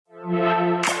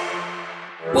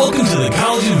Welcome to the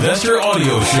College Investor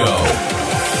Audio Show,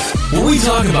 where we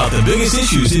talk about the biggest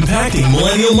issues impacting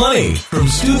millennial money, from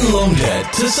student loan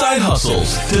debt to side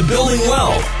hustles to building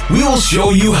wealth. We will show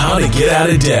you how to get out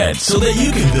of debt so that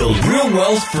you can build real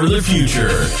wealth for the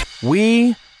future.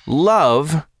 We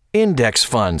love index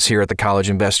funds here at the College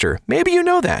Investor. Maybe you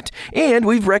know that, and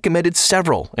we've recommended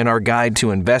several in our guide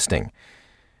to investing.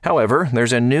 However,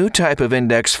 there's a new type of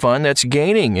index fund that's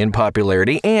gaining in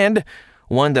popularity and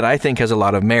one that I think has a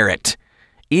lot of merit.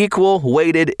 Equal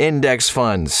weighted index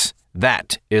funds.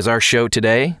 That is our show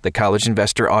today, the College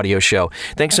Investor Audio Show.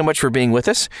 Thanks so much for being with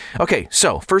us. Okay,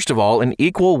 so first of all, an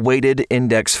equal weighted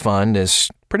index fund is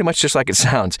pretty much just like it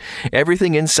sounds.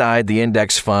 Everything inside the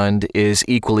index fund is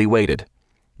equally weighted.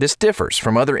 This differs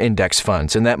from other index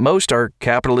funds in that most are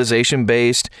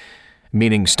capitalization-based,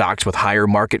 meaning stocks with higher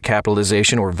market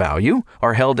capitalization or value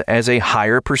are held as a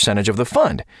higher percentage of the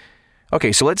fund.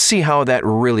 Okay, so let's see how that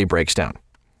really breaks down.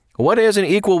 What is an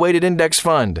equal weighted index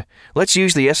fund? Let's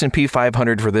use the S&P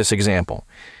 500 for this example.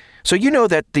 So you know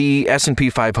that the S&P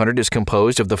 500 is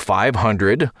composed of the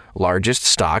 500 largest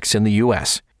stocks in the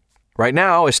U.S. Right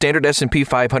now, a standard S&P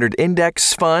 500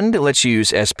 index fund, let's use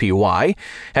SPY,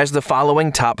 has the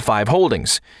following top 5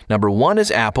 holdings. Number 1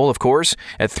 is Apple, of course,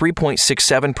 at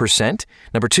 3.67%.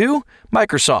 Number 2,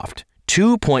 Microsoft,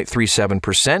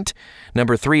 2.37%.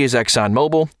 Number 3 is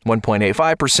ExxonMobil,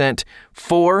 1.85%.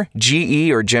 4,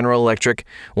 GE or General Electric,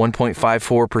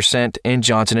 1.54%. And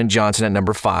Johnson & Johnson at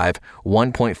number 5,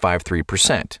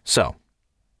 1.53%. So,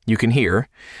 you can hear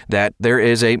that there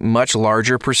is a much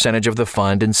larger percentage of the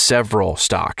fund in several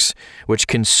stocks, which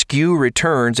can skew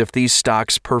returns if these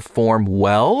stocks perform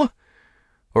well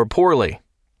or poorly.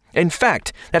 In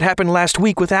fact, that happened last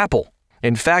week with Apple.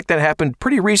 In fact, that happened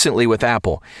pretty recently with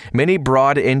Apple. Many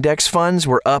broad index funds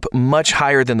were up much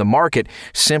higher than the market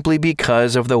simply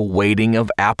because of the weighting of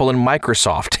Apple and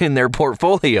Microsoft in their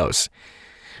portfolios.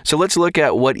 So let's look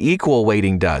at what equal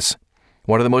weighting does.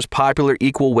 One of the most popular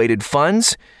equal weighted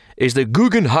funds is the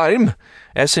Guggenheim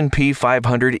S&P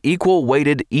 500 Equal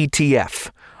Weighted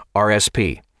ETF,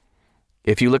 RSP.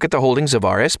 If you look at the holdings of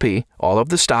RSP, all of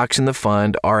the stocks in the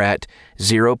fund are at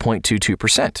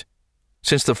 0.22%.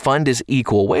 Since the fund is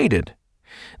equal weighted,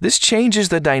 this changes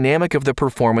the dynamic of the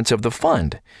performance of the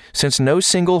fund, since no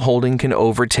single holding can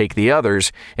overtake the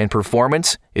others and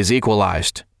performance is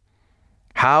equalized.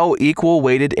 How equal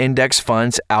weighted index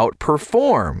funds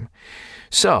outperform?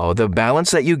 So, the balance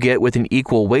that you get with an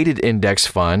equal weighted index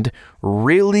fund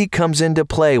really comes into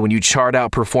play when you chart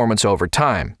out performance over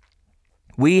time.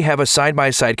 We have a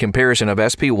side-by-side comparison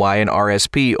of SPY and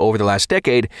RSP over the last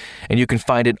decade, and you can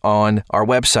find it on our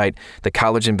website,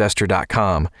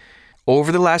 thecollegeinvestor.com.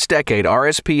 Over the last decade,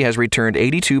 RSP has returned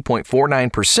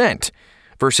 82.49%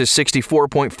 versus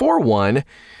 64.41%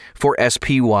 for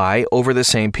SPY over the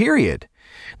same period.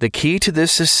 The key to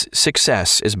this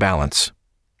success is balance.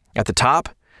 At the top,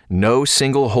 no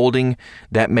single holding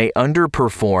that may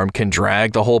underperform can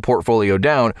drag the whole portfolio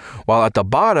down, while at the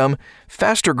bottom,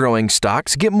 faster-growing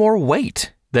stocks get more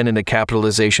weight than in a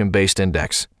capitalization-based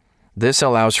index. This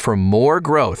allows for more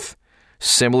growth,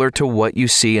 similar to what you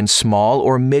see in small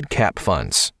or mid-cap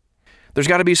funds. There's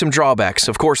got to be some drawbacks.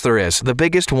 Of course there is. The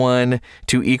biggest one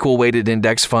to equal-weighted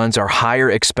index funds are higher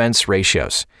expense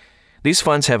ratios. These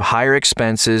funds have higher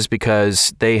expenses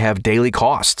because they have daily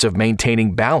costs of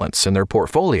maintaining balance in their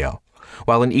portfolio,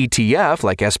 while an ETF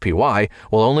like SPY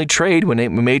will only trade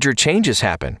when major changes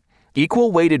happen.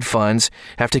 Equal-weighted funds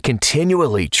have to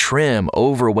continually trim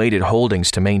overweighted holdings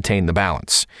to maintain the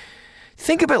balance.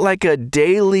 Think of it like a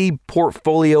daily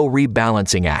portfolio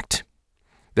rebalancing act.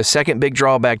 The second big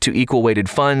drawback to equal-weighted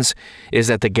funds is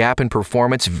that the gap in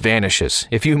performance vanishes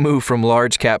if you move from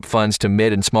large-cap funds to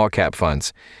mid- and small-cap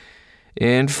funds.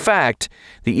 In fact,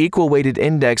 the equal-weighted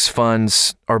index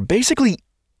funds are basically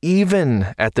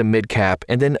even at the mid-cap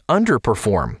and then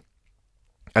underperform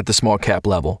at the small-cap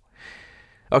level.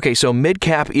 Okay, so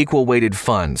mid-cap equal-weighted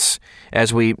funds.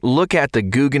 As we look at the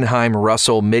Guggenheim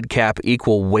Russell Mid-Cap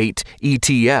Equal Weight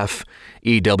ETF,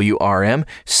 EWRM,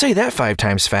 say that 5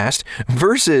 times fast,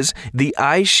 versus the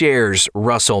iShares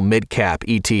Russell Mid-Cap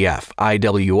ETF,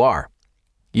 IWR.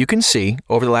 You can see,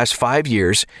 over the last 5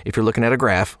 years, if you're looking at a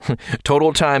graph,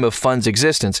 total time of funds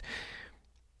existence,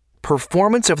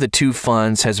 performance of the two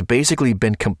funds has basically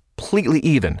been completely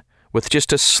even, with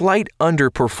just a slight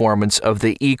underperformance of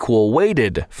the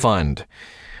equal-weighted fund.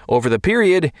 Over the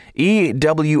period,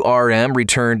 EWRM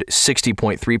returned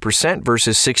 60.3%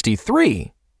 versus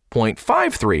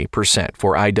 63.53%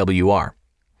 for IWR.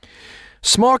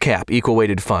 Small-cap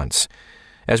equal-weighted funds.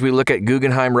 As we look at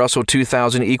Guggenheim Russell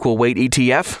 2000 Equal Weight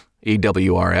ETF,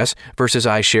 EWRS, versus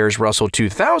iShares Russell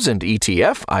 2000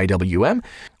 ETF, IWM.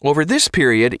 Over this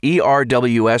period,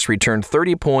 ERWS returned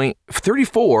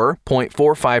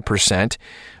 34.45%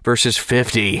 versus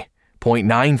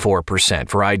 50.94%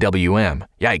 for IWM.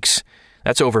 Yikes.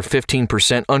 That's over 15%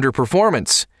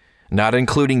 underperformance, not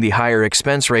including the higher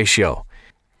expense ratio.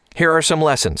 Here are some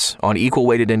lessons on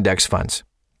equal-weighted index funds.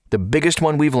 The biggest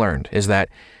one we've learned is that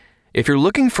if you're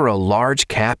looking for a large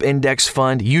cap index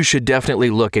fund, you should definitely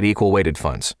look at equal-weighted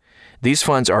funds. These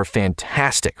funds are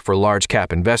fantastic for large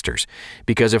cap investors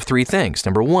because of three things.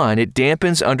 Number one, it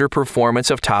dampens underperformance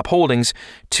of top holdings.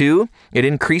 Two, it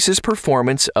increases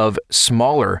performance of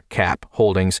smaller cap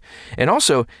holdings. And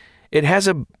also, it has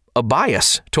a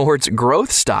bias towards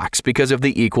growth stocks because of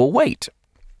the equal weight.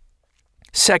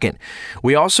 Second,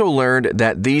 we also learned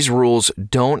that these rules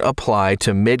don't apply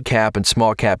to mid-cap and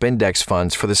small-cap index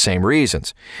funds for the same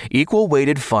reasons.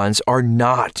 Equal-weighted funds are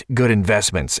not good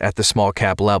investments at the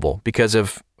small-cap level because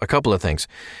of a couple of things.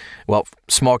 Well,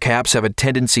 small caps have a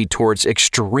tendency towards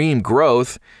extreme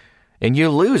growth, and you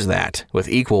lose that with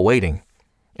equal weighting.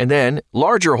 And then,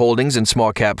 larger holdings in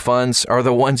small-cap funds are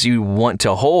the ones you want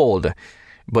to hold,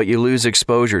 but you lose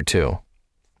exposure to.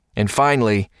 And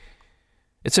finally,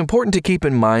 it's important to keep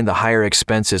in mind the higher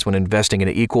expenses when investing in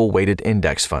equal-weighted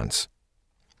index funds.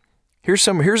 Here's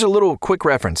a little quick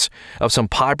reference of some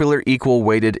popular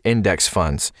equal-weighted index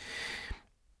funds.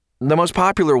 The most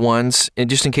popular ones, and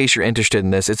just in case you're interested in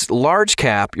this, it's large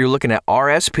cap. You're looking at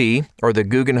RSP, or the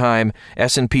Guggenheim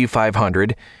S&P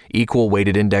 500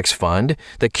 Equal-Weighted Index Fund,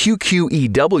 the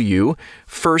QQEW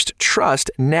First Trust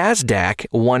NASDAQ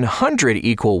 100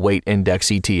 Equal Weight Index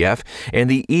ETF, and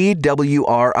the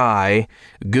EWRI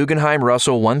Guggenheim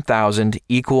Russell 1000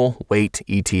 Equal Weight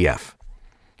ETF.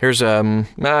 Here's an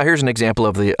example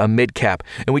of a mid-cap,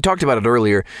 and we talked about it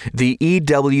earlier. The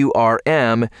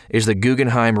EWRM is the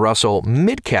Guggenheim Russell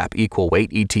Mid-Cap Equal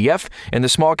Weight ETF, and the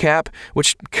small cap,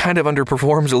 which kind of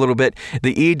underperforms a little bit,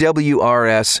 the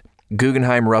EWRS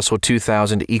Guggenheim Russell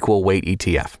 2000 Equal Weight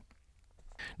ETF.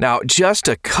 Now, just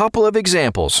a couple of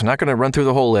examples. I'm not going to run through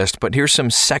the whole list, but here's some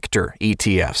sector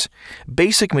ETFs.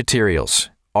 Basic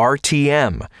Materials,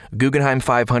 RTM, Guggenheim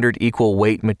 500 Equal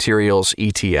Weight Materials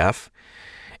ETF.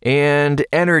 And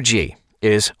energy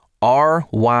is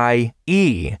RYE,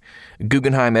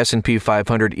 Guggenheim S&P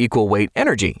 500 Equal Weight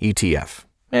Energy ETF.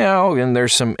 And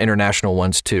there's some international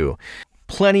ones too.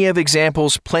 Plenty of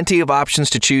examples, plenty of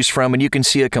options to choose from, and you can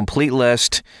see a complete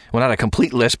list, well, not a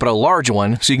complete list, but a large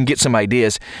one, so you can get some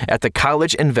ideas at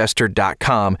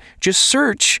thecollegeinvestor.com. Just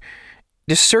search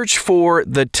for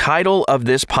the title of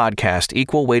this podcast,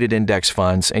 Equal Weighted Index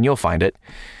Funds, and you'll find it.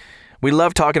 We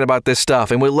love talking about this stuff,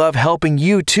 and we love helping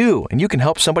you too. And you can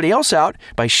help somebody else out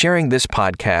by sharing this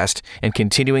podcast and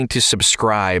continuing to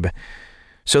subscribe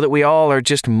so that we all are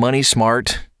just money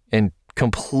smart and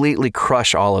completely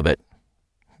crush all of it.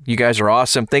 You guys are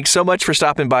awesome. Thanks so much for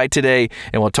stopping by today,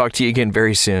 and we'll talk to you again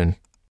very soon.